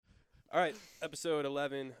All right, episode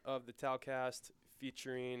 11 of the Talcast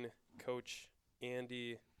featuring Coach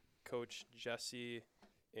Andy, Coach Jesse,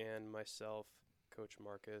 and myself, Coach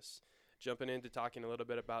Marcus. Jumping into talking a little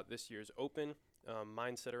bit about this year's Open,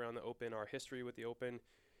 mindset around the Open, our history with the Open,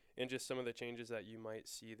 and just some of the changes that you might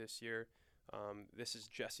see this year. This is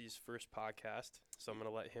Jesse's first podcast, so I'm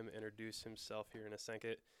going to let him introduce himself here in a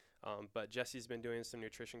second. But Jesse's been doing some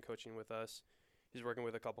nutrition coaching with us. He's working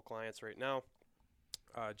with a couple clients right now.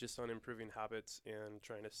 Just on improving habits and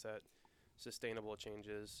trying to set sustainable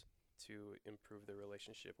changes to improve the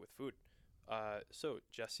relationship with food. So,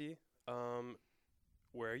 Jesse,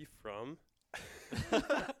 where are you from?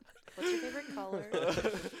 What's your favorite color?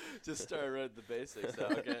 Just start right at the basics.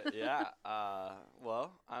 Okay, yeah.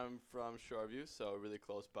 Well, I'm from Shoreview, so really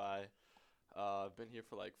close by. I've been here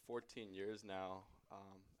for like 14 years now.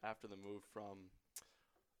 After the move from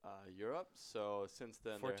Europe, so since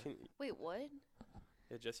then. 14. Wait, what?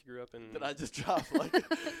 Yeah, Jesse grew up in. Did I just drop like?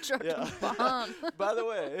 Dropped Yeah. a bomb. By the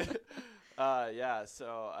way, yeah.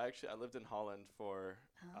 So I lived in Holland for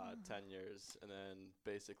 10 years, and then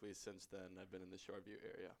basically since then I've been in the Shoreview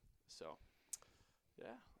area. So, yeah,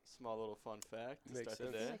 small little fun fact to Makes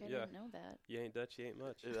start the sense. day. Like I Yeah. didn't know that. You ain't Dutch, you ain't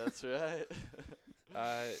much. Yeah, that's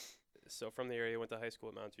right. So from the area, went to high school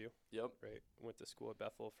at Mountview, Yep. right? Went to school at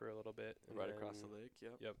Bethel for a little bit. And Right across the then- lake.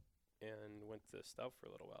 Yep. And went to Stout for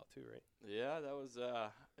a little while too, right? Yeah, that was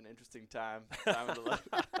an interesting time of the life.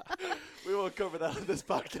 We won't cover that on this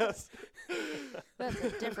podcast. That's a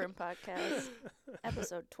different podcast.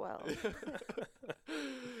 Episode 12.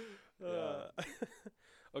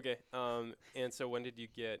 Okay. And so when did you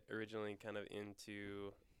get originally kind of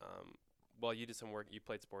into? Well, you did some work. You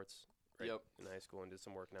played sports, right? Yep. In high school and did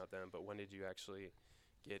some working out then. But when did you actually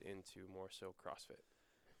get into more so CrossFit?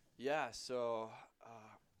 Yeah, so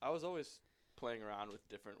I was always playing around with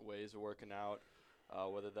different ways of working out,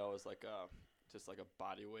 whether that was like just like a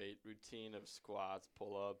body weight routine of squats,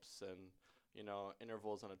 pull-ups, and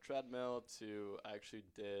intervals on a treadmill. To I actually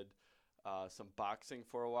did some boxing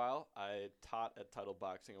for a while. I taught at Title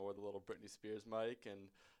Boxing. I wore the little Britney Spears mic and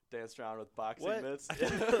danced around with boxing What? mitts.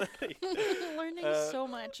 Learning so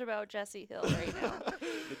much about Jesse Hill right now.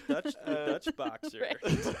 The Dutch boxer.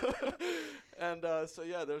 Right. And so,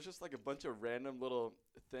 yeah, there was just like a bunch of random little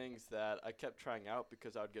things that I kept trying out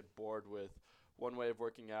because I would get bored with one way of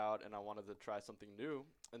working out and I wanted to try something new.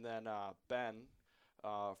 And then Ben,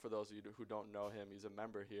 for those of you who don't know him, he's a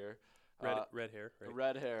member here. Red hair, right?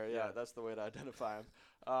 Red hair, yeah, Yeah. that's the way to identify him.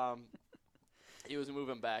 He was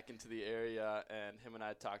moving back into the area, and him and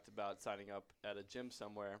I talked about signing up at a gym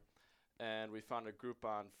somewhere. And we found a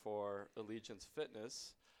Groupon for Allegiance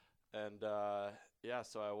Fitness. And, yeah,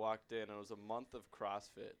 so I walked in, and it was a month of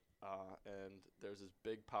CrossFit. And there's this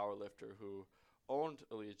big power lifter who owned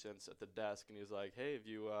Allegiance at the desk, and he was like, hey, have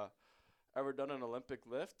you ever done an Olympic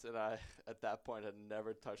lift? And I, at that point, had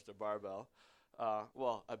never touched a barbell.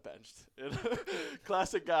 Well, I benched.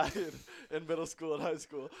 Classic guy in middle school and high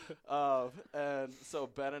school. And so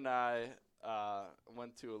Ben and I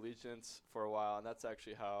went to Allegiance for a while, and that's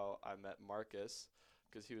actually how I met Marcus,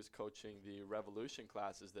 because he was coaching the Revolution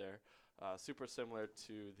classes there, super similar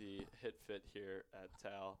to the HitFit here at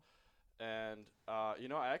Tal. And,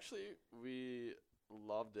 we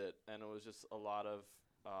loved it, and it was just a lot of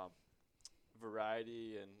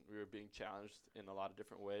variety, and we were being challenged in a lot of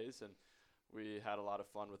different ways, and we had a lot of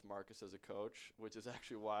fun with Marcus as a coach, which is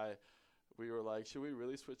actually why we were like, should we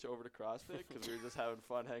really switch over to CrossFit? Because we were just having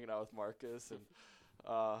fun hanging out with Marcus and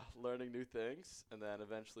learning new things. And then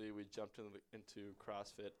eventually we jumped into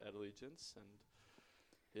CrossFit at Allegiance. And,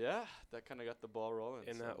 yeah, that kind of got the ball rolling.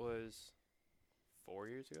 And that was 4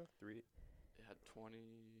 years ago? 3? Yeah,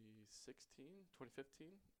 2016, 2015,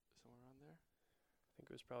 somewhere around there. I think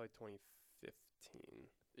it was probably 2015.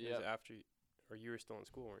 It Yeah. was after, or you were still in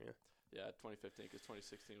school, weren't you? Yeah, 2015, because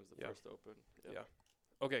 2016 was the Yeah. first Open. Yep. Yeah.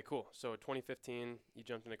 Okay, cool. So 2015, you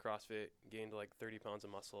jumped into CrossFit, gained like 30 pounds of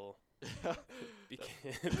muscle,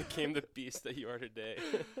 became the beast that you are today.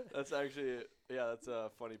 That's actually, that's a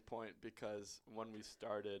funny point because when we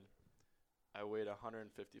started, I weighed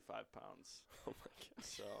 155 pounds. Oh my gosh.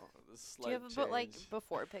 So, a Do slight you have change.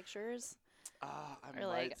 before pictures? I or, might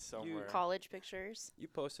like, somewhere. College pictures? You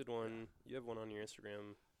posted one. You have one on your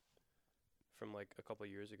Instagram from like a couple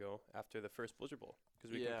of years ago after the first Blizzard Bowl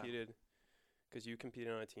because we Yeah. competed. Because you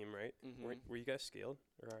competed on a team, right? Mhm. Were you guys scaled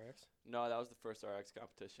or RX? No, that was the first RX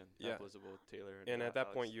competition. Yeah. That was with Taylor. And at that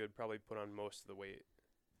Alex. point, you had probably put on most of the weight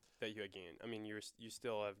that you had gained. I mean, you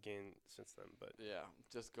still have gained since then, but Yeah,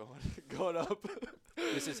 just going going up.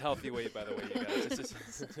 this is healthy weight, by the way, you guys. This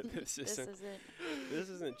This isn't isn't. this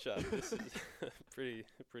isn't Chuck. This is pretty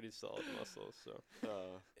solid muscles. So,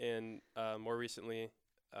 Uh, and more recently,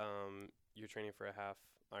 you're training for a half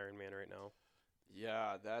Ironman right now.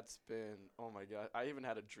 yeah, that's been, oh my God. I even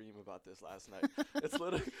had a dream about this last night. It's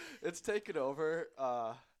literally, it's taken over.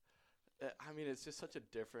 I mean, it's just such a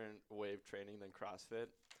different way of training than CrossFit.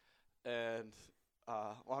 And,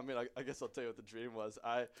 well, I mean, I guess I'll tell you what the dream was.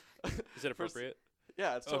 Is it appropriate?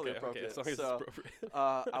 Yeah, it's totally Okay, appropriate. as long as So, it's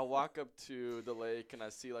appropriate. I walk up to the lake and I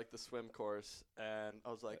see like the swim course, and I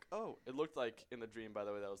was like, oh, it looked like in the dream, by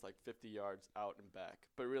the way, that was like 50 yards out and back,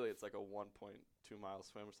 but really it's like a 1.2 mile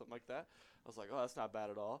swim or something like that. I was like, oh, that's not bad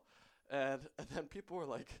at all. And then people were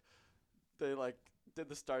like, they like did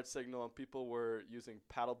the start signal and people were using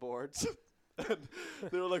paddle boards. And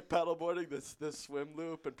they were like paddleboarding this swim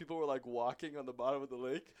loop, and people were like walking on the bottom of the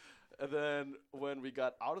lake. And then when we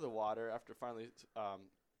got out of the water after finally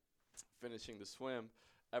finishing the swim,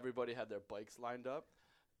 everybody had their bikes lined up,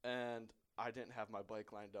 and I didn't have my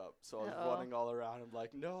bike lined up. So I was Uh-oh. running all around. I'm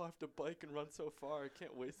like, no, I have to bike and run so far. I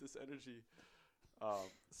can't waste this energy.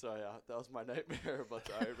 So yeah, that was my nightmare about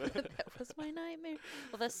the Ironman. That was my nightmare.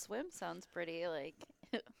 Well, the swim sounds pretty like,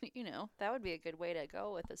 that would be a good way to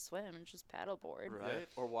go with a swim, just paddleboard. Right?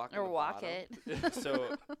 Or walk. Or on the walk bottom. it.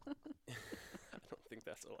 So I don't think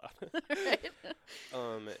that's allowed. Right.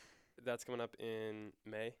 That's coming up in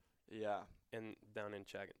May Yeah. and down in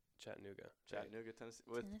Chattanooga. Right? Chattanooga, Tennessee.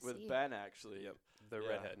 With Tennessee. Ben, actually. Yep. The Yeah,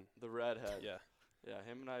 redhead. The redhead. Yeah. Yeah,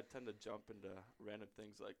 him and I tend to jump into random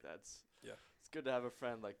things like that. Yeah. It's good to have a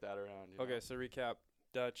friend like that around. You Okay, know? so recap: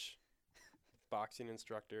 Dutch, boxing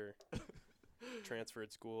instructor,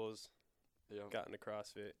 transferred schools, Yeah. got into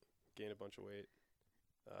CrossFit, gained a bunch of weight.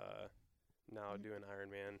 Now doing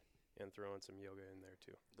Ironman and throwing some yoga in there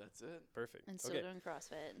too. That's it. Perfect. And still Okay. doing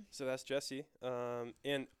CrossFit. So that's Jesse.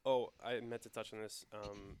 And I meant to touch on this.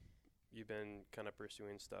 You've been kind of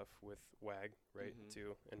pursuing stuff with WAG, right? Mhm.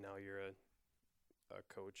 Too, and now you're a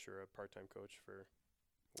coach or a part-time coach for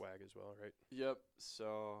WAG as well, right? Yep.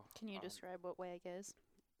 So. Can you describe what WAG is?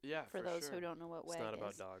 Yeah. For those sure. who don't know what It's WAG not is.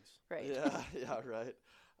 about dogs. Right. Yeah. Yeah. Right.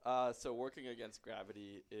 So Working Against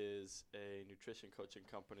Gravity is a nutrition coaching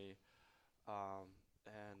company,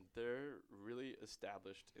 and they're really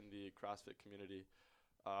established in the CrossFit community.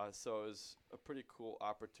 So it was a pretty cool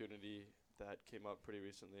opportunity that came up pretty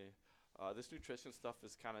recently. This nutrition stuff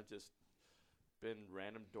has kind of just been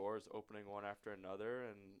random doors opening one after another,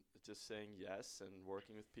 and just saying yes and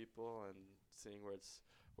working with people and seeing where it's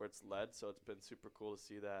led. So it's been super cool to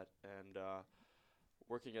see that. And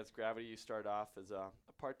Working Against Gravity, you start off as a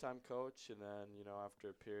part-time coach, and then after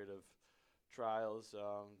a period of trials,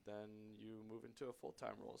 then you move into a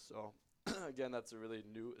full-time role. So again, that's a really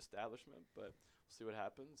new establishment, but we'll see what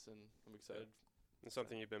happens, and I'm excited. It's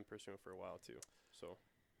something you've been pursuing for a while too. So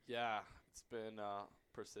Yeah, it's been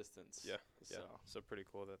persistence. Yeah. So pretty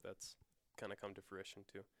cool that that's kind of come to fruition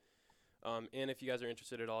too. And if you guys are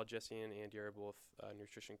interested at all, Jesse and Andy are both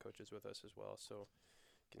nutrition coaches with us as well. So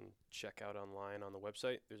you can check out online on the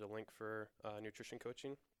website. There's a link for nutrition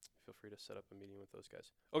coaching. Feel free to set up a meeting with those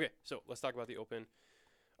guys. Okay, so let's talk about the Open.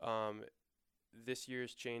 This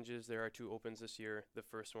year's changes, there are 2 Opens this year. The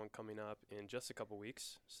first one coming up in just a couple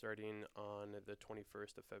weeks, starting on the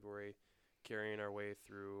 21st of February, carrying our way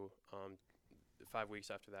through 5 weeks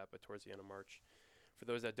after that, but towards the end of March. For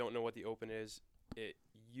those that don't know what the Open is, it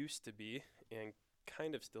used to be, and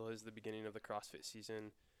kind of still is, the beginning of the CrossFit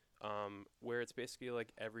season, where it's basically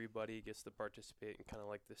like everybody gets to participate in kind of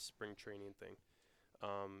like this spring training thing.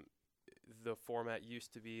 The format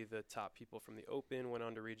used to be the top people from the Open went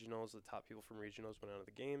on to regionals, the top people from regionals went on to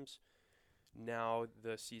the games. Now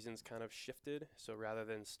the season's kind of shifted, so rather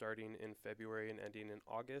than starting in February and ending in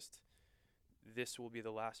August, this will be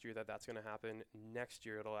the last year that that's going to happen. Next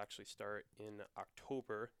year it'll actually start in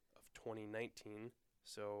October of 2019,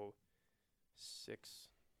 so 7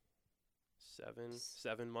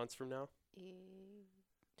 months from now.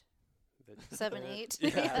 7, 8.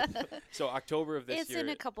 Yeah. So October of this It's year. in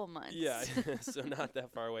a couple months. Yeah, so not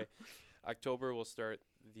that far away. October will start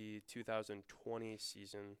the 2020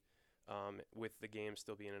 season, with the games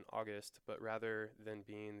still being in August, but rather than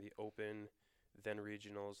being the Open, then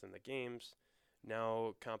regionals, and the games,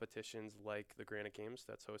 now competitions like the Granite Games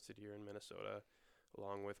that's hosted here in Minnesota,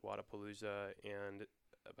 along with Wadapalooza and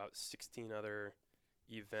about 16 other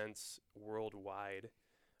events worldwide,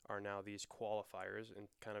 are now these qualifiers and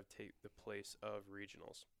kind of take the place of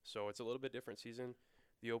regionals. So it's a little bit different season.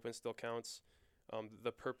 The Open still counts.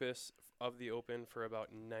 The purpose of the Open for about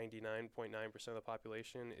 99.9% of the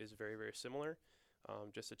population is very, very similar.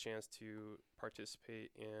 Just a chance to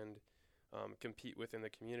participate and compete within the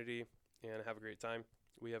community and have a great time.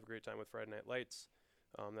 We have a great time with Friday Night Lights.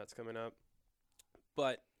 That's coming up.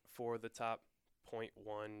 But for the top 0.1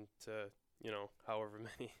 to, however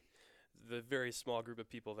many, the very small group of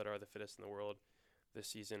people that are the fittest in the world, the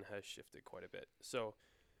season has shifted quite a bit. So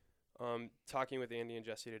talking with Andy and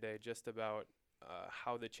Jesse today just about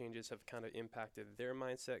how the changes have kind of impacted their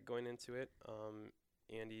mindset going into it.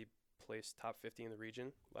 Andy placed top 50 in the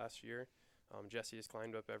region last year. Jesse has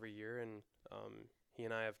climbed up every year, and he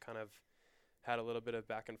and I have kind of had a little bit of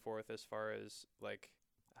back and forth as far as like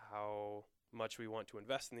how much we want to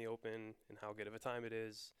invest in the Open and how good of a time it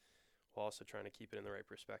is, while also trying to keep it in the right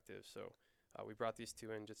perspective. So we brought these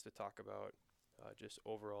two in just to talk about just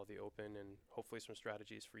overall the Open and hopefully some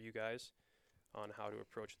strategies for you guys on how to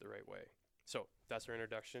approach it the right way. So that's our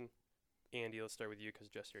introduction. Andy, let's start with you because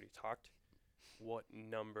Jesse already talked. What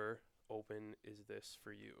number Open is this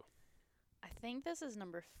for you? I think this is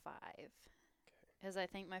number 5. Because I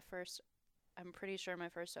think I'm pretty sure my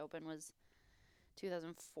first Open was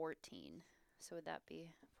 2014. So would that be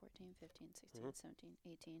 14, 15, 16, 17,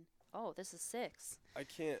 18? Oh, this is 6. I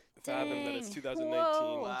can't fathom that it's Dang. 2019.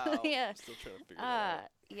 Whoa. Wow. Yeah. I'm still trying to figure that out.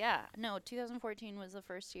 Yeah. No, 2014 was the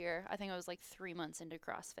first year. I think I was like 3 months into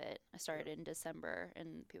CrossFit. I started in December,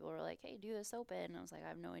 and people were like, hey, do this Open. And I was like, I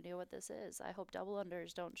have no idea what this is. I hope double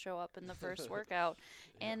unders don't show up in the first workout.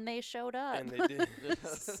 Yeah. And they showed up. And they did.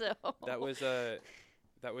 So That was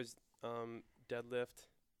deadlift,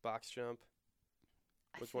 box jump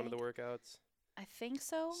was one of the workouts. I think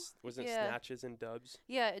so. Wasn't Yeah. snatches and dubs?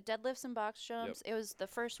 Yeah, deadlifts and box jumps. It was the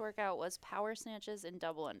first workout was power snatches and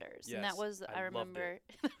double unders, and Yes, that was I loved remember.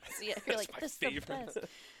 So yeah, That's you're like my this is the favorite. best.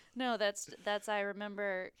 No, that's I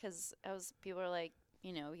remember because people are like,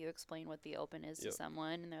 you explain what the Open is to Yep.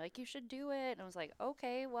 someone, and they're like, you should do it. And I was like,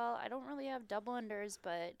 okay, well, I don't really have double unders,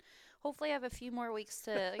 but hopefully I have a few more weeks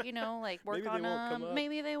to, like work Maybe on they won't come them. up.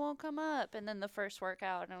 Maybe they won't come up. And then the first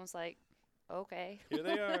workout, and I was like, okay. Here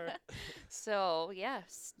they are. So yeah,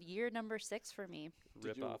 year number 6 for me.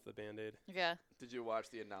 Rip you- off the Band-Aid. Yeah. Did you watch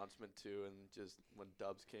the announcement too? And just when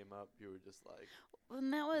Dubs came up, you were just like,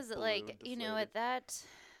 And that was like, Balloon at that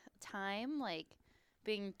time, like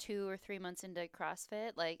being 2 or 3 months into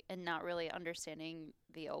CrossFit, like, and not really understanding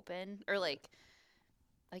the Open, or like,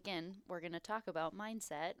 again, we're going to talk about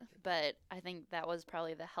mindset, but I think that was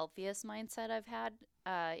probably the healthiest mindset I've had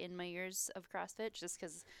in my years of CrossFit, just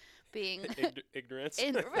because being Ignorance.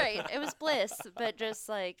 right, it was bliss, but just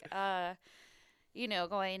like,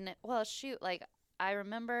 going, well, shoot, like I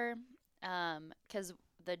remember, because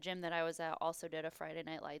the gym that I was at also did a Friday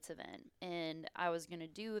Night Lights event, and I was going to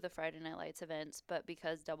do the Friday Night Lights events, but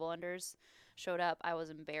because double unders showed up, I was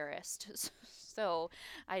embarrassed. So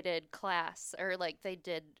I did class, or like they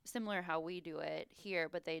did similar how we do it here,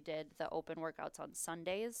 but they did the Open workouts on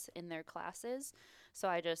Sundays in their classes. So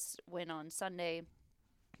I just went on Sunday,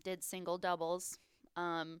 did single doubles,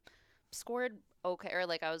 scored okay, or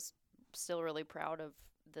like I was still really proud of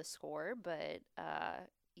the score, but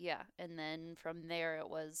yeah, and then from there it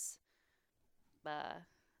was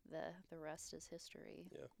the rest is history.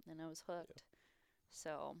 Yeah. And I was hooked.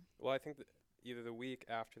 So Well, I think that either the week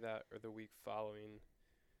after that or the week following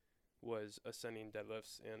was ascending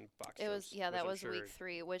deadlifts and box it was jumps, yeah, which that I'm was sure- week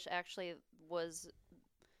 3, which actually was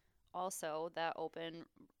also that Open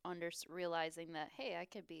realizing that hey, I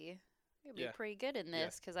could be Yeah. pretty good in Yeah.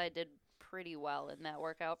 this because I did pretty well in that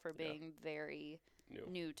workout for Yeah. being very New.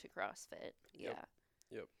 new to CrossFit. Yep.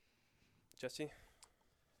 Jesse?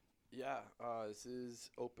 yeah, this is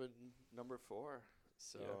Open number 4.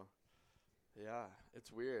 So, yeah,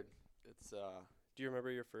 it's weird. It's Do you remember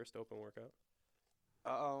your first Open workout?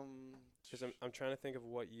 Because I'm trying to think of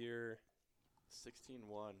what year.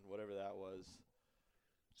 16-1, whatever that was.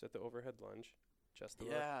 Is that the overhead lunge? Chest to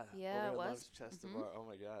bar? Yeah, Yeah, it overhead was. lunge, chest to Mhm. bar. Oh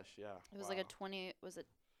my gosh, yeah. It was like a Wow.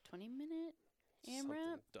 20-minute AMRAP?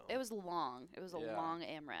 Something dumb. It was long. It was a Yeah. long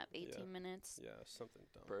AMRAP, Yeah. 18 minutes. Yeah, something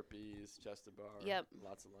dumb. Burpees, chest to bar. Yep.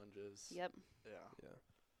 Lots of lunges. Yep. Yeah. Yeah.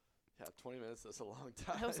 Yeah, 20 minutes, that's a long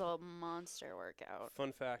time. That was a monster workout.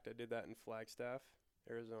 Fun fact, I did that in Flagstaff,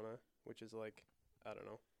 Arizona, which is like, I don't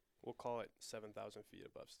know, we'll call it 7,000 feet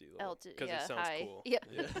above sea level. Because yeah, it sounds high. cool. Yeah.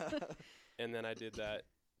 Yeah. And then I did that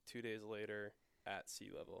 2 days later at sea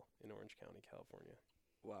level in Orange County, California.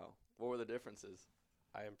 Wow. What were the differences?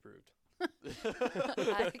 I improved.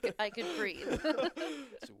 I could breathe.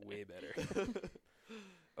 It's way better.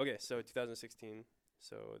 Okay, so 2016.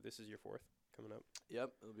 So this is your 4th coming up.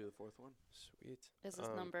 Yep, it'll be the 4th one. Sweet. Is this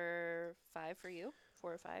Um, number 5 for you?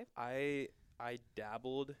 4 or 5? I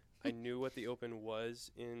dabbled. I knew what the Open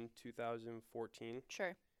was in 2014,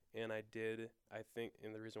 Sure. and I think,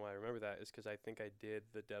 and the reason why I remember that is because I think I did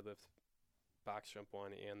the deadlift box jump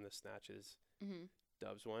one and the snatches Mm-hmm.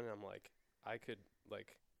 dubs one. And I'm like, I could,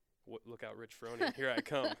 like, look out, Rich Froning, here I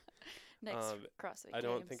come. Next CrossFit I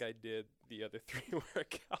don't Games. think I did the other 3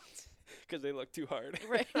 workouts because they look too hard.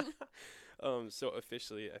 Right. So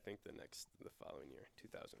officially, I think the following year,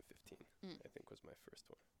 2015, I think was my first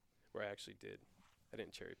one, where I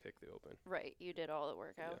didn't cherry pick the open. Right. You did all the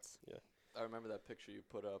workouts. Yeah. I remember that picture you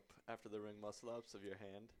put up after the ring muscle ups of your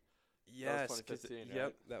hand. Yes, 2015, yep,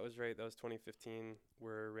 right? that was right. That was 2015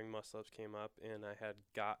 where ring muscle ups came up, and I had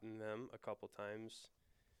gotten them a couple times,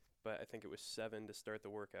 but I think it was 7 to start the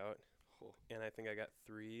workout, and I think I got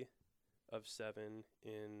 3 of 7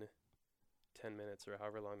 in 10 minutes or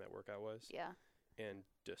however long that workout was. Yeah. And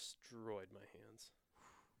destroyed my hands,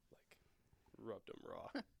 like rubbed them raw.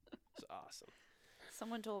 It's awesome.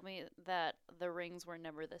 Someone told me that the rings were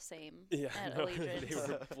never the same Yeah, at no, Allegiant. they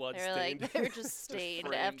were blood They were stained. like, they were just stained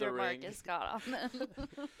framed after the ring. Marcus got on them.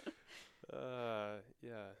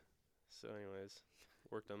 Yeah. So anyways,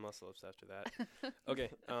 worked on muscle ups after that. Okay.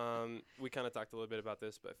 We kind of talked a little bit about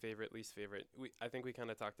this, but favorite, least favorite. I think we kind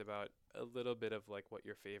of talked about a little bit of like what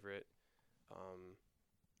your favorite.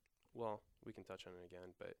 Well, we can touch on it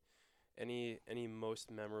again, but any most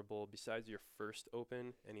memorable besides your first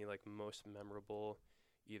open, any like most memorable,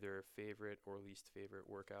 either favorite or least favorite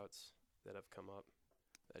workouts that have come up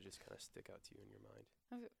that just kind of stick out to you in your mind?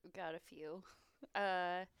 I've got a few.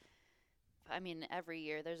 I mean, every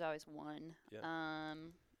year there's always one. Yeah.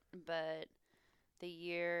 But the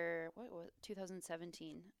year, what was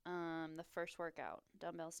 2017? The first workout,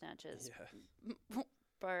 dumbbell snatches, Yeah.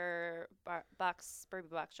 Burpee box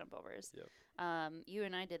jump overs. Yep. You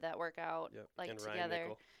and I did that workout Yep. like And Ryan together.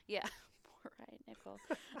 Nickel. Yeah, poor Ryan Nickel.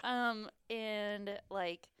 And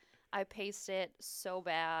like I paced it so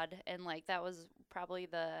bad, and like that was probably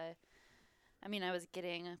I was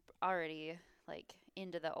getting already like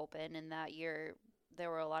into the open, and that year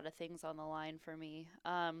there were a lot of things on the line for me.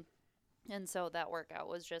 And so that workout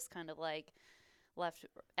was just kind of like left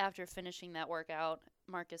after finishing that workout.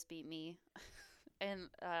 Marcus beat me, and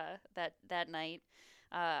that night.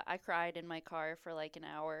 I cried in my car for like an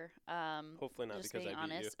hour. Hopefully not just because being I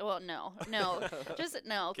beat honest. Well,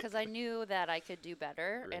 no, because I knew that I could do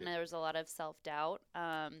better, Right. and there was a lot of self-doubt.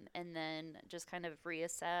 And then just kind of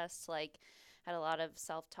reassessed, like had a lot of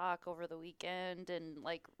self-talk over the weekend, and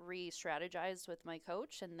like re-strategized with my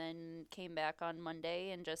coach, and then came back on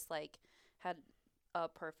Monday and just like had a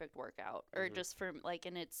perfect workout, or Mhm. just for like,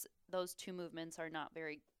 and it's those 2 movements are not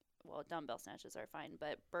very well. Dumbbell snatches are fine,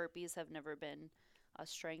 but burpees have never been a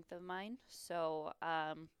strength of mine. So,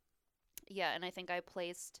 yeah, and I think I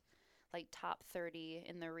placed like top 30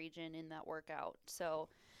 in the region in that workout. So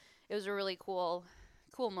it was a really cool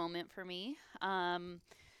moment for me.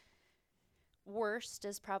 Worst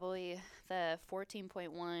is probably the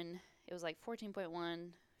 14.1. It was like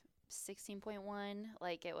 14.1, 16.1.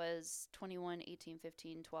 Like it was 21, 18,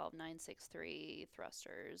 15, 12, 9, 6, 3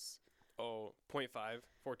 thrusters. Oh, 0.5,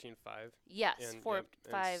 14.5. Yes, And, 4, yep,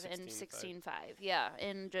 and 5, and 16.5. 16.5. Yeah,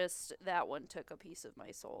 and just that one took a piece of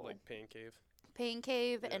my soul. Like Pain Cave. Pain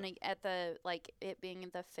Cave, Yeah. and at the like it being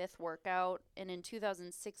the 5th workout, and in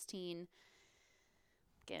 2016,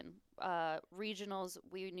 again, regionals,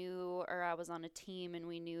 we knew, or I was on a team, and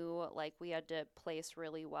we knew like we had to place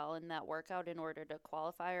really well in that workout in order to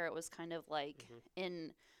qualify, or it was kind of like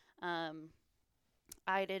in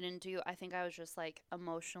I think I was just like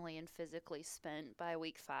emotionally and physically spent by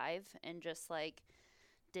week 5, and just like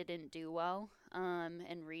didn't do well, and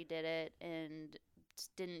redid it, and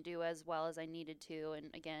didn't do as well as I needed to. And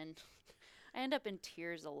again, I end up in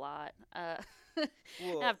tears a lot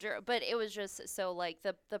Well, after, but it was just so like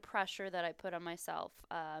the pressure that I put on myself,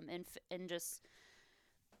 and just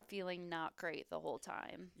feeling not great the whole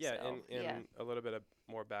time. yeah, So, and yeah. a little bit of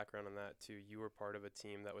more background on that too. You were part of a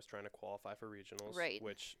team that was trying to qualify for regionals, Right.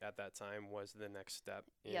 which at that time was the next step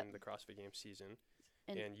in Yep. the CrossFit Games season.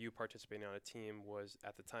 And- And you participating on a team was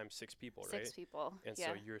at the time 6 people, right? 6 people. And yeah.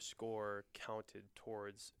 so your score counted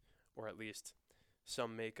towards, or at least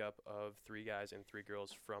some makeup of 3 guys and 3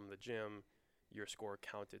 girls from the gym. Your score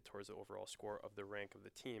counted towards the overall score of the rank of the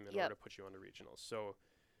team in Yep. order to put you on the regionals. So,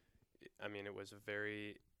 I mean, it was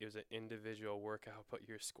an individual workout, but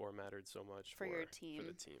your score mattered so much for your team. For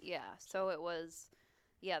the team. Yeah. So it was,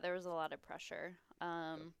 there was a lot of pressure.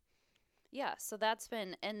 Yeah. So that's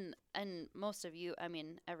been, and most of you, I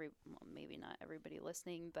mean, maybe not everybody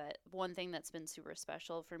listening, but one thing that's been super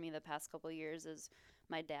special for me the past couple of years is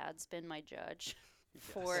my dad's been my judge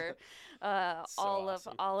for So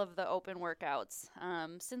awesome. all of the open workouts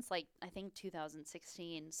since like I think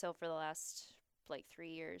 2016. So for the last like 2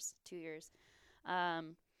 years.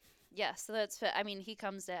 Yeah, so I mean, he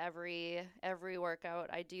comes to every workout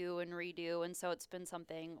I do and redo, and so it's been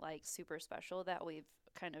something like super special that we've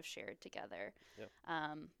kind of shared together. Yep.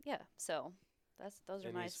 So those are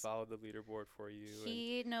And my. he's followed the leaderboard for you.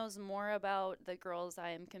 He knows more about the girls I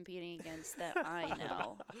am competing against than I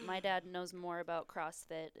know. My dad knows more about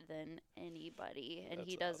CrossFit than anybody, and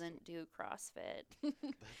he That's doesn't do CrossFit.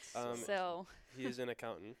 That's So He is an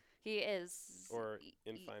accountant he is. or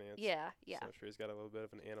in finance. Yeah. So I'm sure he's got a little bit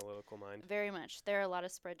of an analytical mind. Very much. There are a lot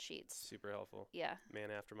of spreadsheets. Super helpful. Yeah. Man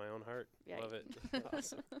after my own heart. Yeah. Love it.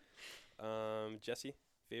 Awesome. Jesse,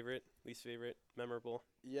 favorite, least favorite, memorable?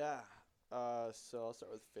 Yeah. So I'll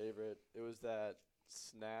start with favorite. It was that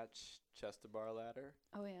snatch chest to bar ladder.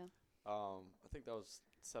 Oh yeah. I think that was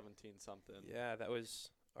 17 something. Yeah, that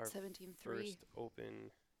was our 17-3. first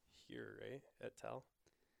open here, right? At Tal?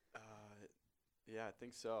 Yeah, I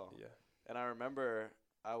think so. Yeah. And I remember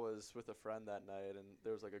I was with a friend that night, and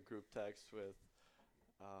there was like a group text with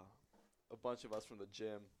a bunch of us from the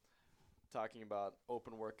gym talking about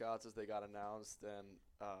open workouts as they got announced. And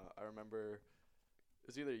I remember it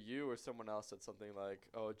was either you or someone else said something like,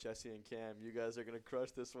 "Oh, Jesse and Cam, you guys are gonna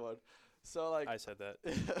crush this one." So like, I said that.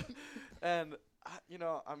 and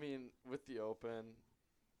I mean, with the open,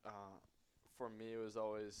 for me it was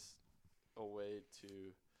always a way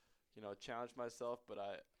to, challenge myself. But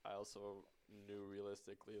I also knew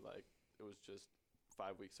realistically, like, it was just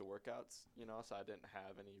 5 weeks of workouts, so I didn't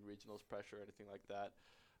have any regionals pressure or anything like that.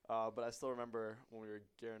 But I still remember when we were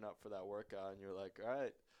gearing up for that workout, and you were like, "All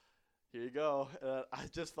right, here you go." I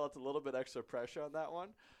just felt a little bit extra pressure on that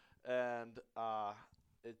one, and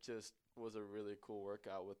it just was a really cool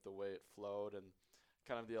workout with the way it flowed and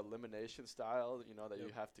kind of the elimination style, that you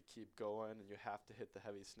have to keep going and you have to hit the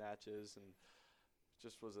heavy snatches, and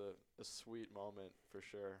just was a sweet moment for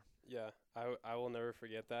sure. Yeah, I will never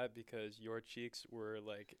forget that because your cheeks were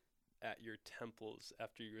like at your temples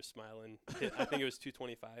after you were smiling. I think it was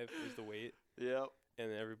 225 was the weight. Yep.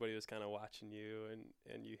 And everybody was kind of watching you,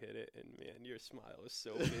 and you hit it, and man, your smile was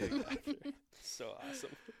so big after. So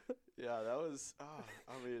awesome. Yeah, that was,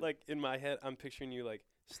 like in my head, I'm picturing you like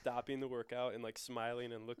stopping the workout and like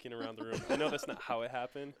smiling and looking around the room. I know that's not how it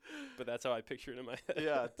happened, but that's how I picture it in my head.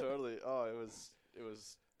 Yeah, totally. Oh, it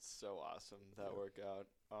was so awesome, that workout.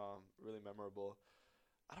 Really memorable.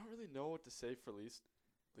 I don't really know what to say for least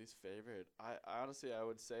favorite. I honestly, I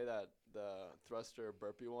would say that the thruster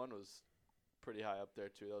burpee one was pretty high up there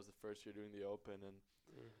too. That was the first year doing the open, and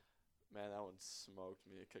man, that one smoked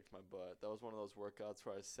me. It kicked my butt. That was one of those workouts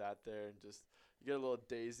where I sat there and just, you get a little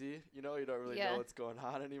daisy, you don't really know what's going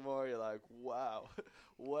on anymore. You're like, wow,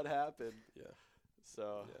 what happened? Yeah.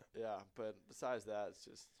 So yeah, but besides that, it's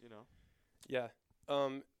just, Yeah.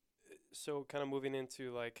 So kind of moving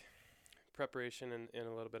into like preparation and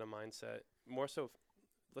a little bit of mindset. More so,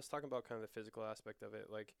 let's talk about kind of the physical aspect of it.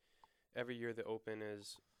 Like every year the open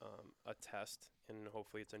is a test, and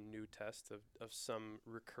hopefully it's a new test of some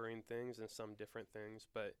recurring things and some different things.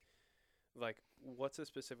 But like, what's a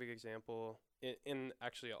specific example? In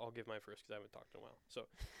actually, I'll give mine first because I haven't talked in a while. So,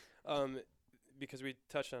 because we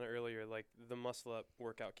touched on it earlier, like the muscle up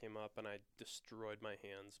workout came up and I destroyed my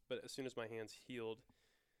hands. But as soon as my hands healed,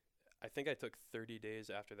 I think I took 30 days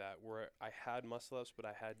after that where I had muscle ups, but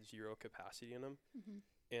I had zero capacity in them.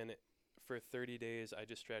 And for 30 days, I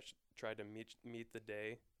just tried to meet the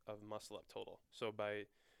day of muscle up total. So by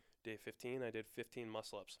day 15, I did 15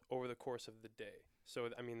 muscle ups over the course of the day. So,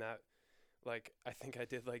 I mean, that, like, I think I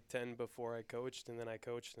did like 10 before I coached, and then I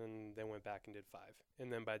coached and then went back and did 5.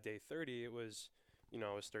 And then by day 30, it was, I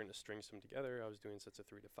was starting to string some together. I was doing sets of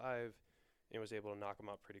 3 to 5 and was able to knock them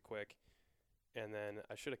out pretty quick. And then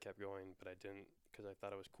I should have kept going, but I didn't because I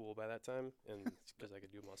thought I was cool by that time and because I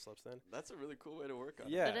could do muscle-ups then. That's a really cool way to work on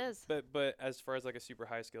it. Yeah, it is. But as far as like a super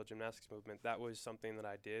high-scale gymnastics movement, that was something that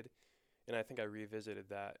I did. And I think I revisited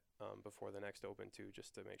that before the next Open too,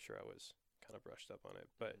 just to make sure I was kind of brushed up on it.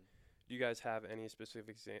 But do you guys have any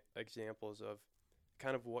specific examples of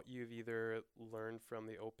kind of what you've either learned from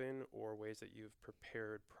the Open or ways that you've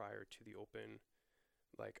prepared prior to the Open,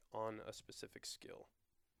 like on a specific skill?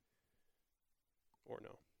 Or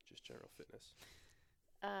no, just general fitness?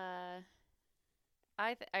 I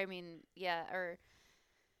mean, yeah, or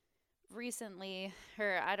recently,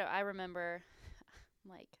 I remember,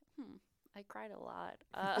 like, I cried a lot.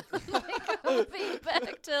 Like, moving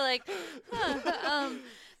back to like,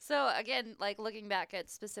 so again, like looking back at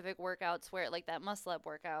specific workouts where like that muscle up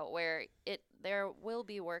workout where there will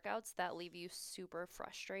be workouts that leave you super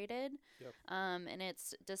frustrated. Yep. And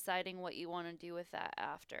it's deciding what you want to do with that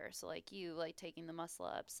after. So like taking the muscle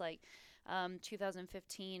ups, like,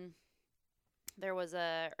 2015, there was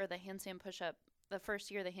the handstand push up. The first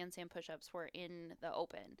year the handstand push ups were in the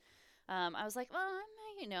Open. I was like, well,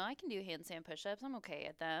 I can do handstand push-ups. I'm okay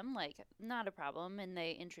at them. Like, not a problem. And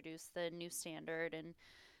they introduced the new standard, and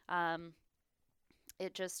um,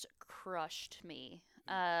 it just crushed me.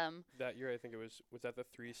 That year, I think was that the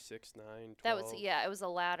 3, 6, 9, 12? That was, yeah, it was a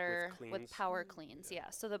ladder with cleans? power cleans. Yeah. Yeah.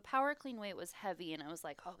 So the power clean weight was heavy, and I was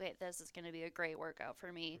like, okay, this is going to be a great workout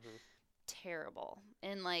for me. Mhm. Terrible.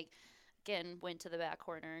 And like, again, went to the back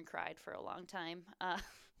corner and cried for a long time.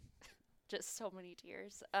 Just so many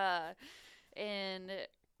tears. And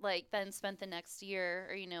like then spent the next year,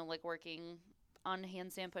 or like working on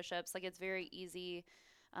handstand push-ups. Like it's very easy.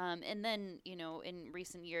 And then in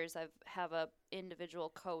recent years, I've have a individual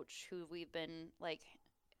coach who we've been like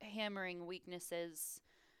hammering weaknesses.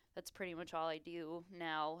 That's pretty much all I do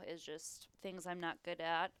now is just things I'm not good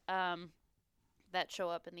at. That show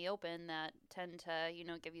up in the open that tend to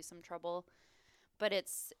give you some trouble. But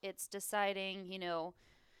it's deciding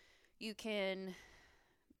you can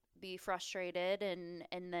be frustrated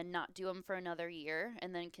and then not do them for another year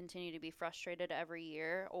and then continue to be frustrated every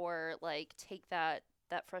year, or like take that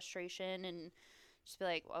frustration and just be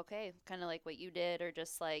like, okay, kind of like what you did, or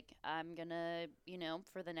just like, I'm gonna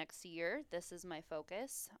for the next year, this is my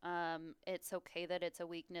focus. It's okay that it's a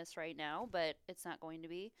weakness right now, but it's not going to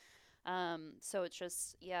be. So it's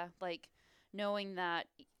just, yeah, like knowing that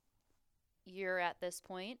you're at this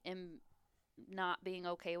point and not being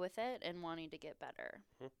okay with it and wanting to get better.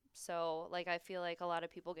 Mhm. So, like, I feel like a lot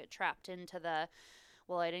of people get trapped into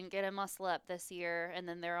well, I didn't get a muscle up this year. And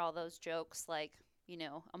then there are all those jokes like,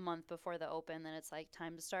 a month before the open, then it's like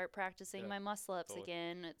time to start practicing Yeah, my muscle ups totally.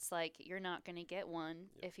 again. It's like, you're not going to get one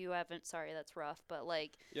Yeah. if you haven't, sorry, that's rough, but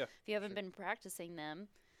like, Yeah, if you haven't sure. been practicing them,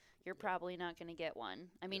 you're Yeah. probably not going to get one.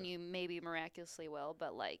 I mean, Yeah. you maybe miraculously will,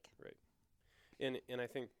 but like, And I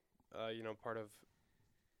think part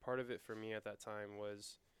of it for me at that time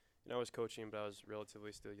was, I was coaching, but I was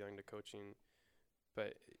relatively still young to coaching.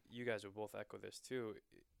 But you guys would both echo this too.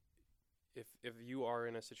 If you are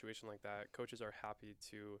in a situation like that, coaches are happy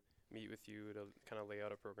to meet with you to kind of lay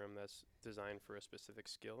out a program that's designed for a specific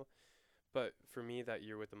skill. But for me that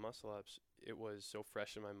year with the muscle ups, it was so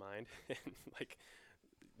fresh in my mind, and like,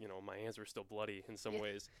 my hands were still bloody in some Yeah.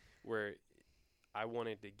 ways, where I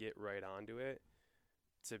wanted to get right onto it,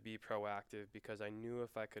 to be proactive, because I knew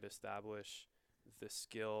if I could establish the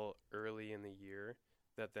skill early in the year,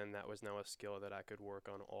 that was now a skill that I could work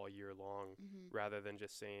on all year long, rather than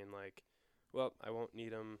just saying like, well, I won't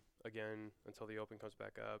need them again until the open comes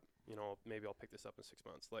back up. Maybe I'll pick this up in 6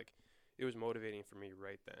 months. Like, it was motivating for me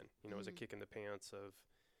right then. It was a Mhm. kick in the pants of,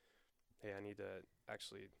 hey, I need to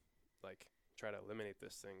actually like try to eliminate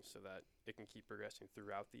this thing so that it can keep progressing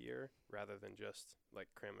throughout the year, rather than just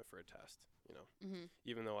like cram it for a test.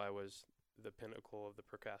 Even though I was the pinnacle of the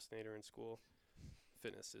procrastinator in school,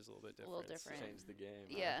 fitness is a little bit A different. little different. Changed the game.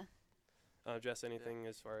 Yeah. Jess, anything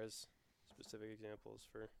as far as specific examples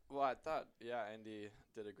for? Well, I thought, Andy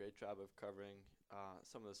did a great job of covering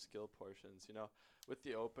some of the skill portions. With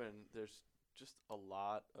the open, there's just a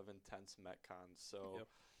lot of intense metcons. So Yep.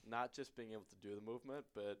 not just being able to do the movement,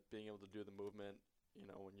 but being able to do the movement,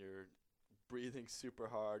 when you're breathing super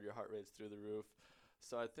hard, your heart rate's through the roof.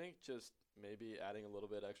 So I think just maybe adding a little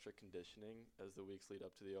bit extra conditioning as the weeks lead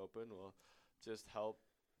up to the open will just help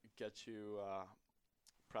get you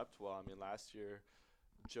prepped well. I mean, last year,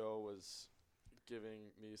 Joe was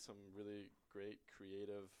giving me some really great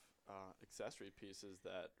creative accessory pieces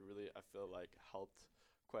that really I feel like helped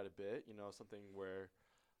quite a bit. Something where,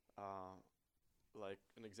 like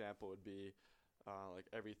an example would be like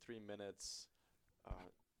every 3 minutes,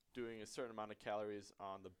 doing a certain amount of calories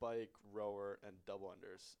on the bike, rower, and double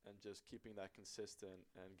unders, and just keeping that consistent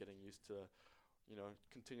and getting used to,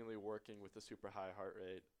 continually working with a super high heart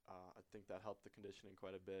rate. I think that helped the conditioning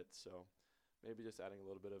quite a bit. So maybe just adding a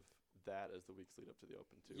little bit of that as the weeks lead up to the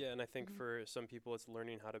open too. Yeah, and I think Mhm. for some people it's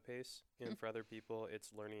learning how to pace, and for other people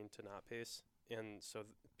it's learning to not pace. And so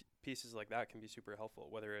pieces like that can be super helpful,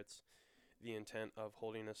 whether it's the intent of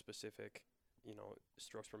holding a specific,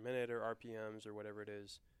 strokes per minute or RPMs or whatever it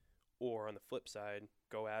is, or on the flip side,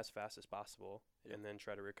 go as fast as possible and then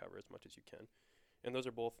try to recover as much as you can. And those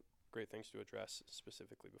are both great things to address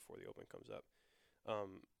specifically before the open comes up.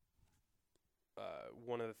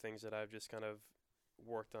 One of the things that I've just kind of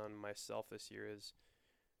worked on myself this year is,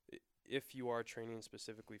 if you are training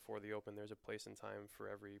specifically for the open, there's a place and time for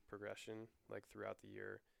every progression, like throughout the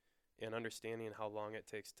year, and understanding how long it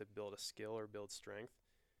takes to build a skill or build strength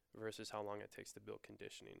versus how long it takes to build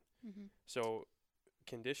conditioning. Mhm. So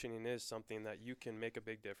conditioning is something that you can make a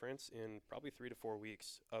big difference in probably 3 to 4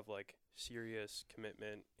 weeks of like serious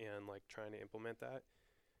commitment and like trying to implement that.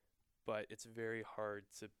 But it's very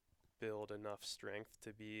hard to build enough strength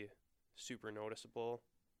to be super noticeable,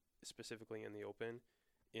 specifically in the open,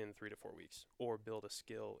 in 3 to 4 weeks, or build a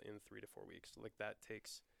skill in 3 to 4 weeks. Like that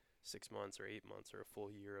takes 6 months or 8 months or a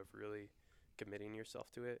full year of really committing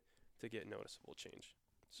yourself to it to get noticeable change.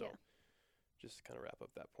 So Yeah. just to kind of wrap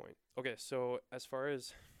up that point. Okay, so as far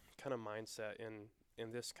as kind of mindset, and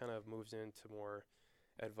this kind of moves into more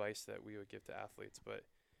advice that we would give to athletes, but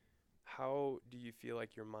how do you feel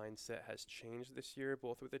like your mindset has changed this year,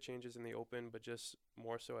 both with the changes in the open, but just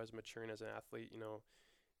more so as maturing as an athlete? You know,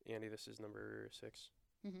 Andy, this is number 6,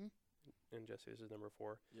 Mm-hmm. and Jesse, this is number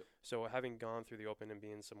 4. Yep. So having gone through the open and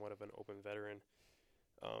being somewhat of an open veteran,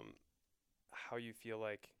 how you feel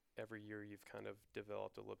like every year you've kind of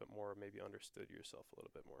developed a little bit more, maybe understood yourself a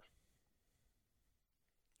little bit more.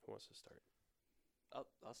 Who wants to start?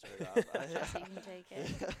 I'll start it off. Jesse, you can take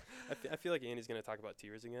it. I feel like Andy's going to talk about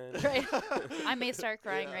tears again. Right. I may start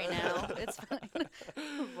crying Yeah. right now. It's fine.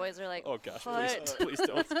 Boys are like, Oh gosh, What? please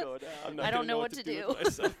don't. Let's go down. I'm not I gonna don't know what to do. with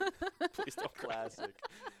myself. Please don't cry. Classic.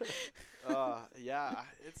 Yeah,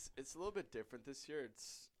 it's a little bit different this year.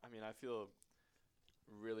 I mean, I feel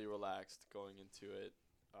really relaxed going into it.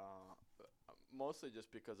 Mostly just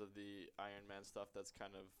because of the Ironman stuff that's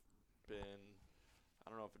kind of been, I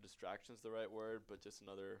don't know if a distraction's the right word, but just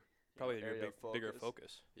another Probably your area of bigger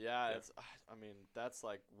focus. Yeah, Yeah. I mean, that's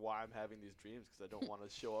like why I'm having these dreams, because I don't want to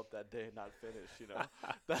show up that day and not finish, you know.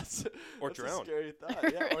 That's Or that's drown. a scary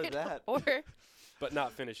thought. Yeah, or Right. that. Or But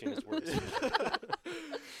not finishing is worse.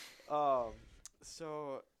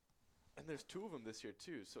 So, and there's 2 of them this year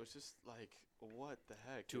too. So it's just like, what the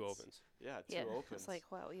heck? 2 It's- opens. Yeah, 2 yeah, opens. it's like,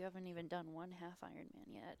 wow, you haven't even done one half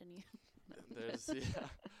Ironman yet, and you. There's yeah.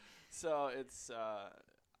 So it's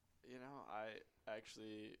you know, I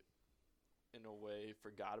actually in a way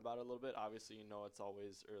forgot about it a little bit. Obviously, you know, it's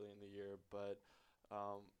always early in the year, but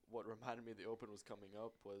what reminded me the open was coming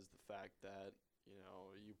up was the fact that, you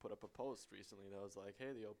know, you put up a post recently that was like,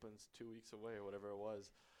 hey, the open's 2 weeks away or whatever it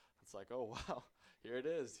was. It's like, oh wow, here it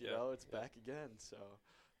is, you Yeah, know, it's yeah. back again. So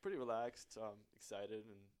pretty relaxed, excited,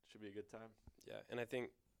 and should be a good time. Yeah, and I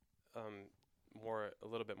think a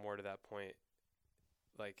little bit more to that point,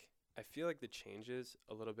 like I feel like the changes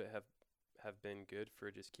a little bit have been good for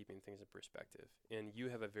just keeping things in perspective. And you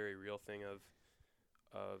have a very real thing of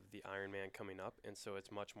the Ironman coming up, and so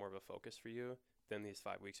it's much more of a focus for you than these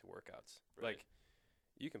 5 weeks of workouts. Right. Like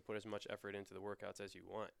you can put as much effort into the workouts as you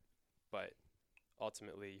want, but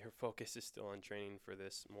ultimately your focus is still on training for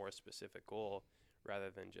this more specific goal rather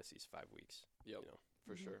than just these 5 weeks. Yep, You know.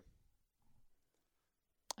 for Mhm. sure.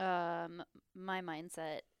 My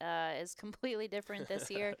mindset is completely different this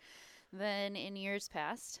year than in years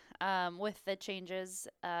past. With the changes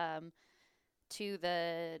to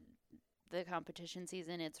the competition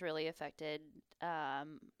season, it's really affected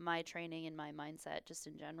my training and my mindset just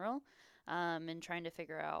in general, and trying to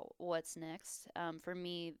figure out what's next. For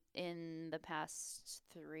me, in the past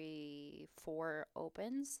 3-4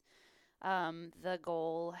 opens, the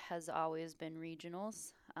goal has always been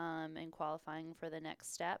regionals and qualifying for the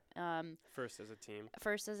next step. First as a team.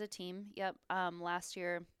 First as a team, yep. Last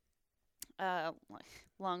year,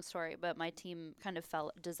 long story, but my team kind of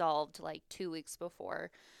dissolved like 2 weeks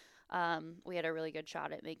before. We had a really good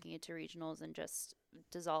shot at making it to regionals and just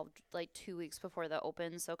dissolved like 2 weeks before the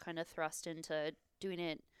open. So kind of thrust into doing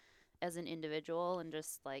it as an individual and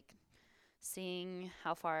just like seeing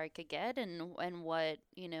how far I could get and what,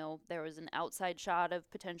 you know, there was an outside shot of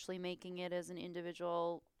potentially making it as an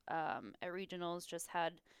individual at regionals, just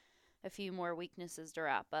had a few more weaknesses to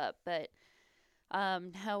wrap up. But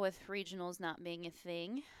now with regionals not being a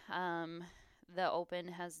thing, the open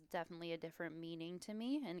has definitely a different meaning to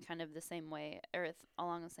me, and kind of the same way, or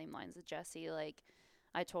along the same lines as Jesse. Like,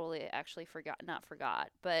 I totally actually not forgot,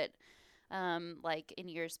 but like in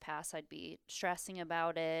years past, I'd be stressing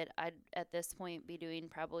about it. I'd at this point be doing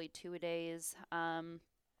probably 2-a-days,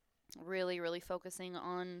 really, really focusing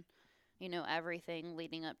on, you know, everything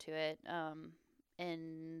leading up to it.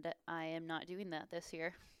 And I am not doing that this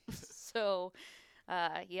year. So,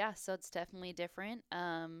 yeah, so it's definitely different.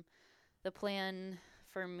 The plan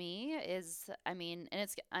for me is, I mean, and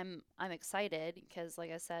I'm excited because,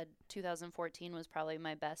 like I said, 2014 was probably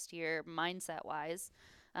my best year mindset wise,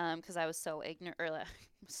 because I was so ignorant or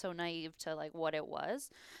so naive to like what it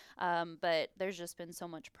was. But there's just been so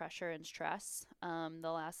much pressure and stress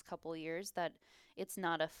the last couple years that it's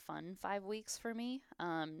not a fun 5 weeks for me.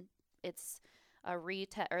 It's a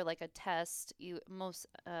retest or like a test.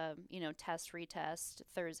 Test retest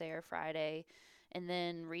Thursday or Friday, and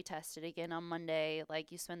then retest it again on Monday.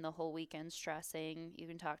 Like, you spend the whole weekend stressing. You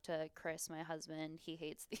can talk to Chris, my husband.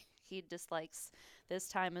 He dislikes this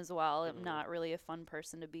time as well. I'm not really a fun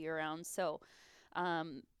person to be around. So,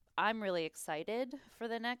 I'm really excited for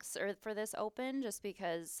for this open, just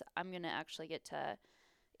because I'm gonna actually get to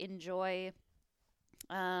enjoy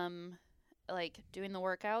like doing the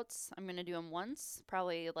workouts. I'm gonna do them once,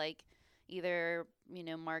 probably like either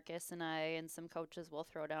Marcus and I and some coaches will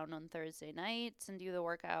throw down on Thursday nights and do the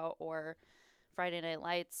workout, or Friday night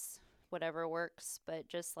lights, whatever works. But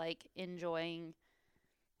just like enjoying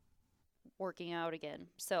working out again.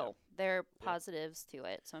 So there are positives to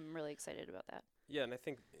it. So I'm really excited about that. Yeah, and I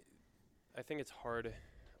think it's hard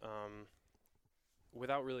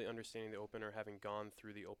without really understanding the open or having gone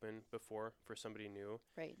through the open before for somebody new.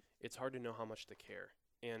 Right. It's hard to know how much to care.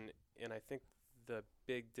 And I think the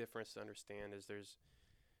big difference to understand is there's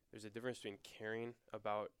a difference between caring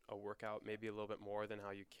about a workout maybe a little bit more than how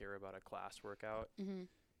you care about a class workout. Mm-hmm.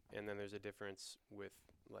 And then there's a difference with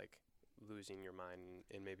like losing your mind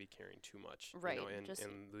and maybe caring too much, Right. And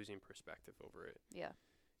losing perspective over it. Yeah.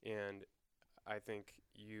 And I think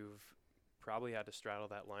you've probably had to straddle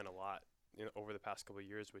that line a lot over the past couple of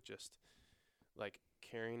years with just like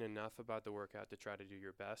caring enough about the workout to try to do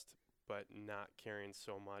your best, but not caring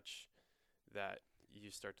so much that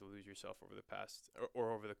you start to lose yourself over the past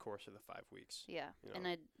or over the course of the 5 weeks. Yeah. You And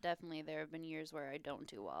know? there have been years where I don't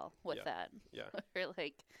do well with Yeah. that. Yeah. Or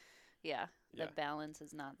like, the Yeah. balance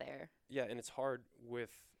is not there. Yeah, and it's hard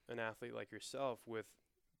with an athlete like yourself with,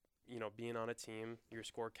 being on a team, your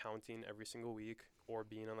score counting every single week, or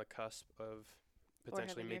being on the cusp of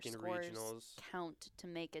potentially having your making scores regionals. Count to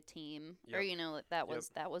make a team. Yep. Or that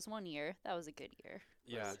was 1 year. That was a good year.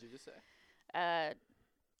 What Yeah, did you just say?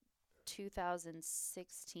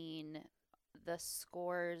 2016, the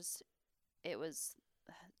scores,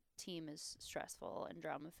 team is stressful and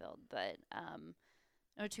drama filled, but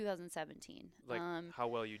 2017. like how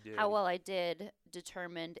well you did. How well I did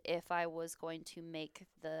determined if I was going to make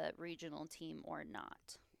the regional team or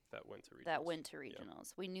not. That went to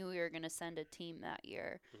regionals. We knew we were going to send a team that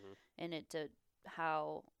year, Mhm. and it did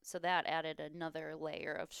so that added another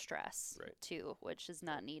layer of stress Right. too, which is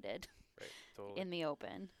not needed Right, totally. in the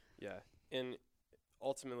open. Yeah, and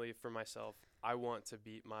ultimately for myself, I want to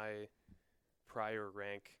beat my prior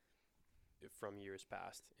rank from years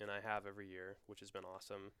past, and I have every year, which has been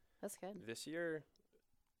awesome. That's good. This year,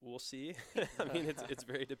 we'll see. I mean, it's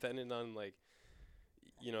very dependent on like,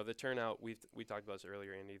 the turnout. We talked about this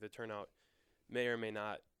earlier, Andy. The turnout may or may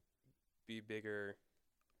not be bigger,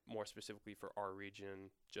 more specifically for our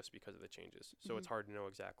region, just because of the changes. So it's Mhm. hard to know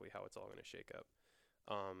exactly how it's all going to shake up.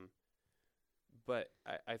 But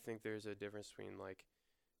I think there's a difference between like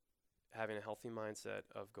having a healthy mindset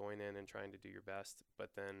of going in and trying to do your best,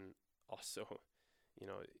 but then also,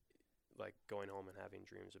 like going home and having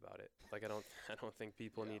dreams about it. Like I don't think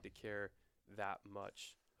people Yeah. need to care that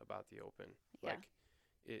much about the open. Yeah. Like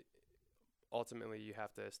it ultimately you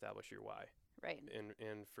have to establish your why. Right.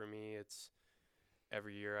 And for me it's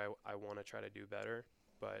every year I want to try to do better,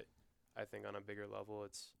 but I think on a bigger level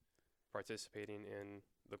it's participating in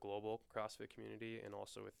the global CrossFit community and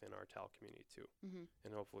also within our TAL community too, Mm-hmm.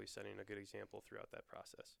 and hopefully setting a good example throughout that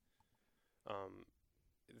process.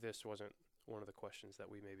 This wasn't one of the questions that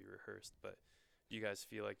we maybe rehearsed, but do you guys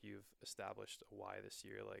feel like you've established a why this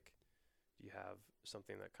year? Like, do you have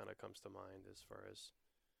something that kind of comes to mind as far as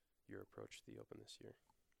your approach to the open this year?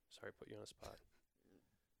 Sorry, put you on the spot.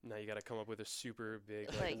 Now you got to come up with a super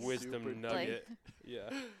big Like, wisdom super nugget. Yeah.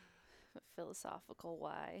 Philosophical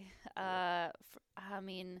why. Yeah. I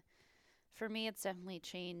mean, for me, it's definitely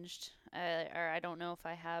changed. Or I don't know if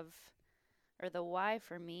I have, or the why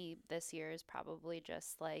for me this year is probably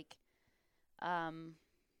just like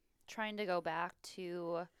trying to go back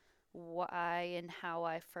to why and how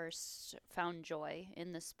I first found joy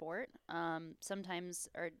in the sport. Sometimes,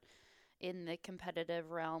 or in the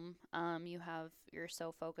competitive realm, you're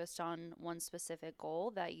so focused on one specific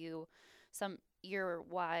goal that your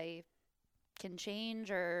why can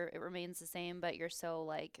change or it remains the same, but you're so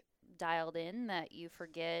like dialed in that you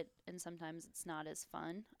forget, and sometimes it's not as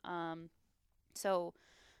fun. So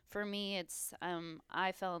for me, it's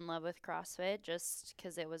I fell in love with CrossFit just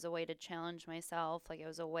because it was a way to challenge myself. Like it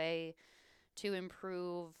was a way to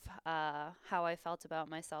improve how I felt about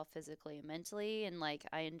myself physically and mentally, and like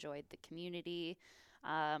I enjoyed the community.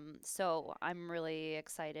 So I'm really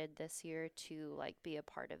excited this year to like be a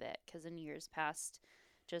part of it, because in years past,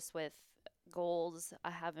 just with goals,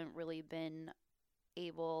 I haven't really been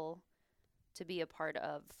able to be a part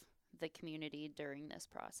of the community during this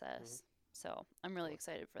process. So I'm really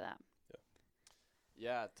excited for that.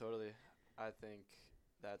 Yeah, totally. I think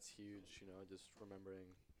that's huge, just remembering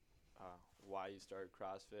why you started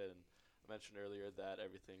CrossFit. And I mentioned earlier that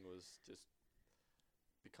everything was just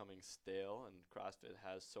becoming stale, and CrossFit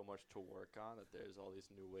has so much to work on that there's all these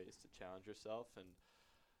new ways to challenge yourself. And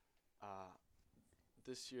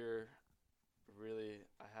this year, really,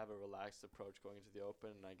 I have a relaxed approach going into the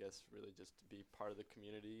Open, and I guess really just to be part of the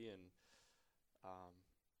community, and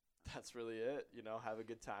that's really it. You know, have a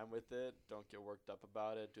good time with it. Don't get worked up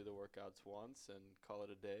about it. Do the workouts once and call it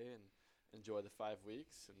a day, and enjoy the 5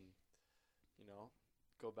 weeks, and, you know,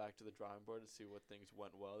 go back to the drawing board and see what things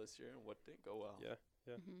went well this year and what didn't go well.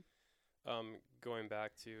 Yeah. Mm-hmm. Going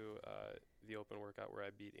back to the Open workout where I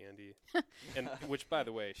beat Andy, and which, by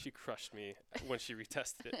the way, she crushed me when she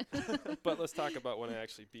retested it. But let's talk about when I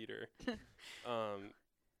actually beat her.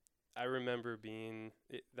 I remember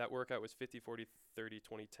that workout was 50, 40, 30,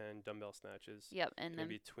 20, 10 dumbbell snatches. Yep, and in then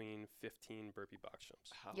between 15 burpee box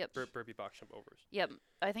jumps. Ouch. Yep. Burpee box jump overs. Yep,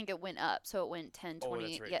 I think it went up, so it went 10, Oh, 20.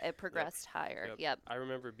 that's right. Yeah, it progressed higher. Yep. I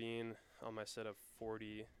remember being on my set of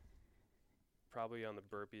 40, probably on the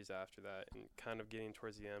burpees after that, and kind of getting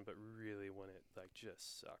towards the end, but really when it like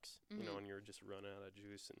just sucks, you know, and you're just running out of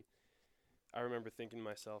juice. And I remember thinking to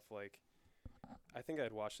myself, like, I think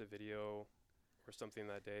I'd watched a video or something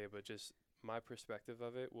that day, but just my perspective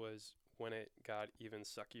of it was when it got even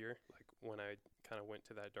suckier, like when I kind of went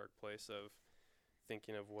to that dark place of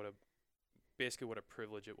thinking of basically what a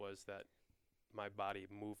privilege it was that my body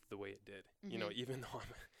moved the way it did. You know, even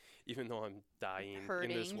though I'm dying in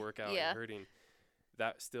this workout and hurting,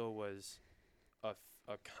 that still was a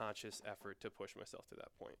conscious effort to push myself to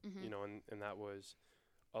that point. You know, and that was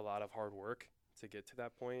a lot of hard work to get to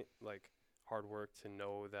that point, like hard work to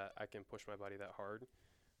know that I can push my body that hard,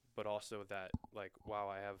 but also that, like, wow,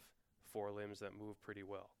 I have 4 limbs that move pretty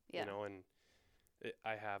well, you know, and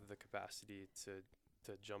I have the capacity to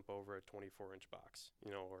jump over a 24-inch box,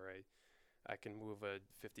 you know, or I can move a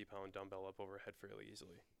 50-pound dumbbell up overhead fairly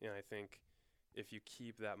easily. And I think if you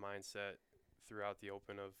keep that mindset throughout the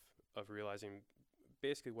Open of realizing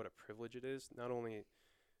basically what a privilege it is, not only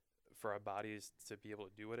for our bodies to be able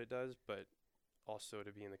to do what it does, but also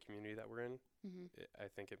to be in the community that we're in, I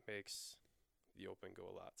think it makes the Open go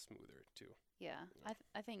a lot smoother too. Yeah,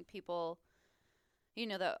 I think people, you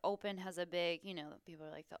know, the Open has a big, you know, people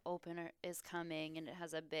are like, the Open is coming, and it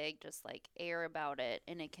has a big just like air about it,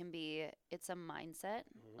 and it's a mindset,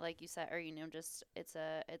 like you said, or, you know, just it's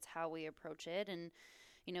how we approach it. And,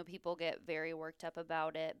 you know, people get very worked up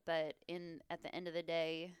about it, but at the end of the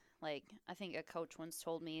day, like, I think a coach once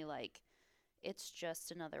told me, like, it's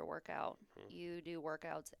just another workout. You do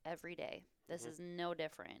workouts every day. This is no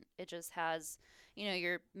different. It just has, you know,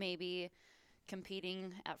 you're maybe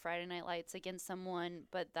competing at Friday Night Lights against someone,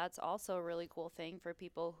 but that's also a really cool thing for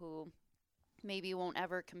people who maybe won't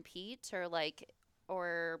ever compete,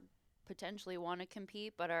 or potentially want to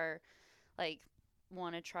compete, but are like,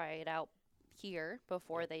 want to try it out here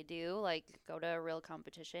before they do, like, go to a real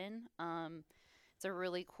competition. It's a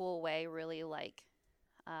really cool way, really like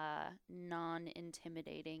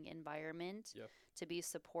non-intimidating environment to be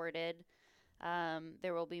supported.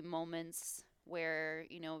 There will be moments where,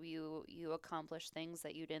 you know, you accomplish things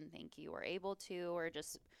that you didn't think you were able to, or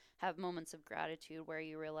just have moments of gratitude where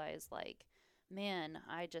you realize, like, man,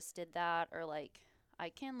 I just did that, or like, I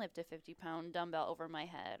can lift a 50-pound dumbbell over my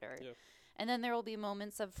head, or and then there will be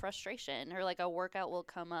moments of frustration, or like a workout will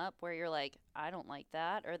come up where you're like, I don't like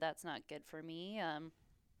that, or that's not good for me.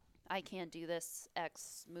 I can't do this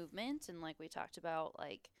X movement. And like we talked about,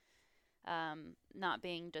 like, not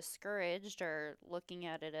being discouraged or looking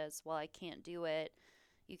at it as, well, I can't do it.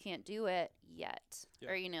 You can't do it yet.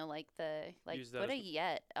 Or, you know, like put a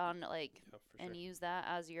yet on, like, and use that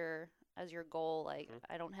as your goal. Like,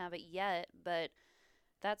 I don't have it yet, but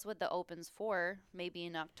that's what the Open's for. Maybe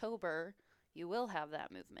in October you will have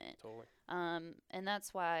that movement. Totally. And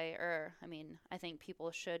that's why, I think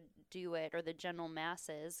people should do it, or the general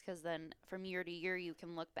masses, because then from year to year you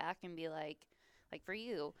can look back and be like for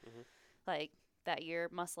you, like, that year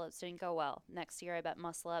muscle ups didn't go well. Next year I bet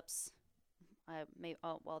muscle ups, they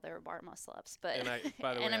were bar muscle ups, but and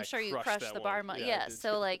by the way, I'm sure you crushed the bar.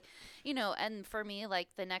 So like, you know, and for me, like,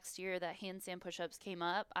 the next year that handstand push-ups came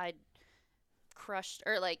up, I crushed,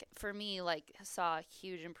 or like, for me, like, saw a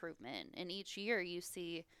huge improvement. And each year you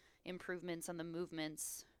see improvements on the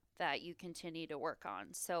movements that you continue to work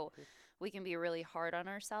on. So we can be really hard on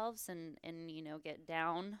ourselves and you know, get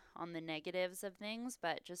down on the negatives of things,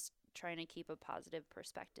 but just trying to keep a positive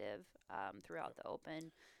perspective throughout the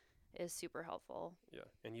Open is super helpful. Yeah,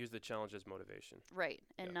 and use the challenge as motivation. Right,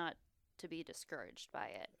 and not to be discouraged by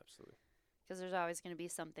it. Absolutely. Because there's always going to be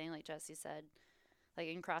something, like Jesse said, like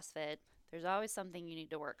in CrossFit, there's always something you need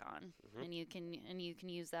to work on, Mhm. and you can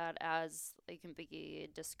use that as, you can be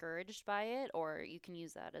discouraged by it, or you can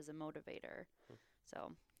use that as a motivator.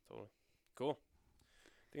 So Totally. Cool.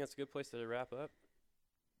 I think that's a good place to wrap up.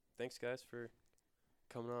 Thanks, guys, for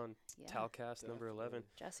coming on yeah, Talcast number 11.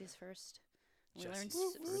 Jesse's first. We Jesse's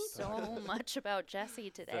learned first so much about Jesse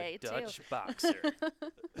today The too. Dutch boxer.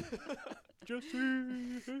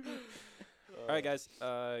 Jesse. All right, guys.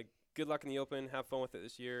 Good luck in the Open. Have fun with it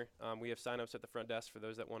this year. We have signups at the front desk for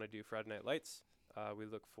those that want to do Friday Night Lights. We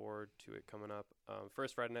look forward to it coming up.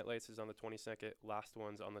 First Friday Night Lights is on the 22nd. Last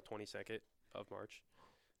one's on the 22nd of March.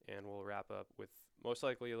 And we'll wrap up with most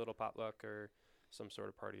likely a little potluck or some sort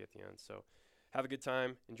of party at the end. So have a good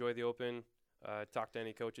time. Enjoy the Open. Talk to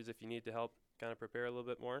any coaches if you need to help kind of prepare a little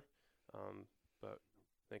bit more. But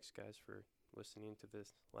thanks, guys, for listening to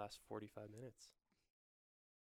this last 45 minutes.